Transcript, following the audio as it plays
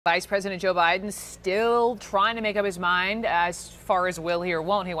Vice President Joe Biden still trying to make up his mind as far as will he or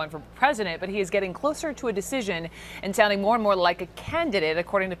won't he run for president, but he is getting closer to a decision and sounding more and more like a candidate,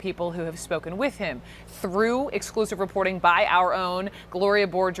 according to people who have spoken with him. Through exclusive reporting by our own Gloria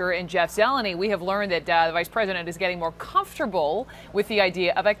Borger and Jeff Zeleny, we have learned that the vice president is getting more comfortable with the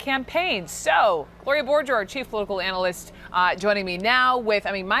idea of a campaign. So, Gloria Borger, our chief political analyst, joining me now with,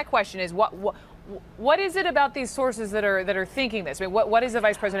 my question is, what is it about these sources that are thinking this? What is the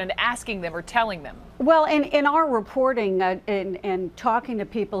vice president asking them or telling them? Well, in our reporting and talking to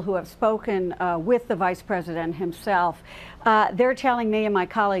people who have spoken with the vice president himself, they're telling me and my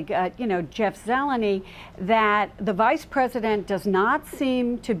colleague, Jeff Zeleny, that the vice president does not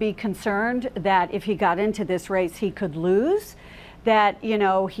seem to be concerned that if he got into this race, he could lose. That,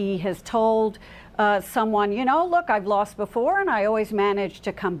 he has told someone, look, I've lost before and I always manage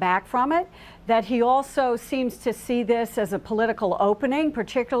to come back from it. That he also seems to see this as a political opening,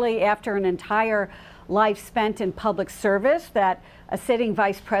 particularly after an entire life spent in public service, that a sitting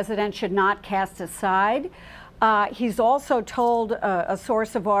vice president should not cast aside. He's also told a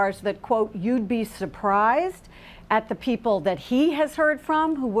source of ours that, quote, you'd be surprised at the people that he has heard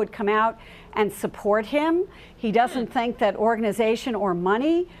from who would come out and support him. He doesn't think that organization or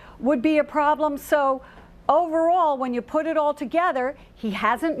money would be a problem. So overall, when you put it all together, he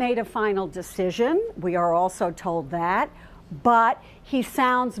hasn't made a final decision. We are also told that. But he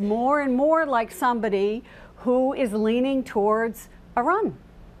sounds more and more like somebody who is leaning towards a run.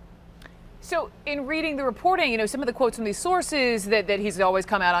 So in reading the reporting, some of the quotes from these sources that he's always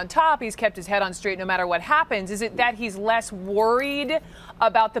come out on top, he's kept his head on straight no matter what happens. Is it that he's less worried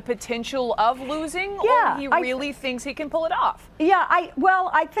about the potential of losing, or he really thinks he can pull it off? Yeah, I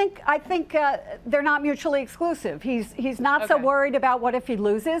think they're not mutually exclusive. He's not so worried about what if he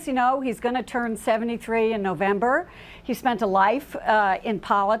loses. He's going to turn 73 in November. He spent a life in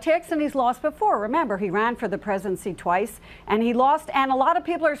politics, and he's lost before. Remember, he ran for the presidency twice, and he lost. And a lot of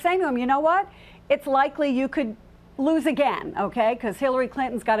people are saying to him, you know what? It's likely you could lose again, okay? Because Hillary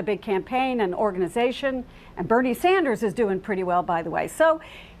Clinton's got a big campaign and organization, and Bernie Sanders is doing pretty well, by the way. So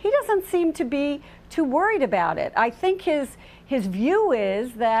he doesn't seem to be too worried about it. I think his view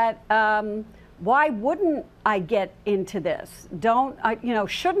is that why wouldn't I get into this?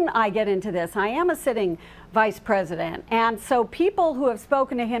 Shouldn't I get into this? I am a sitting vice president. And so people who have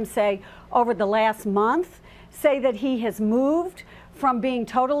spoken to him say over the last month say that he has moved from being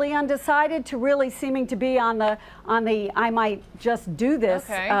totally undecided to really seeming to be on the I might just do this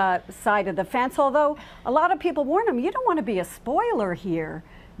side of the fence. Although a lot of people warn him, you don't want to be a spoiler here,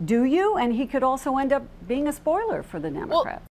 do you? And he could also end up being a spoiler for the Democrats.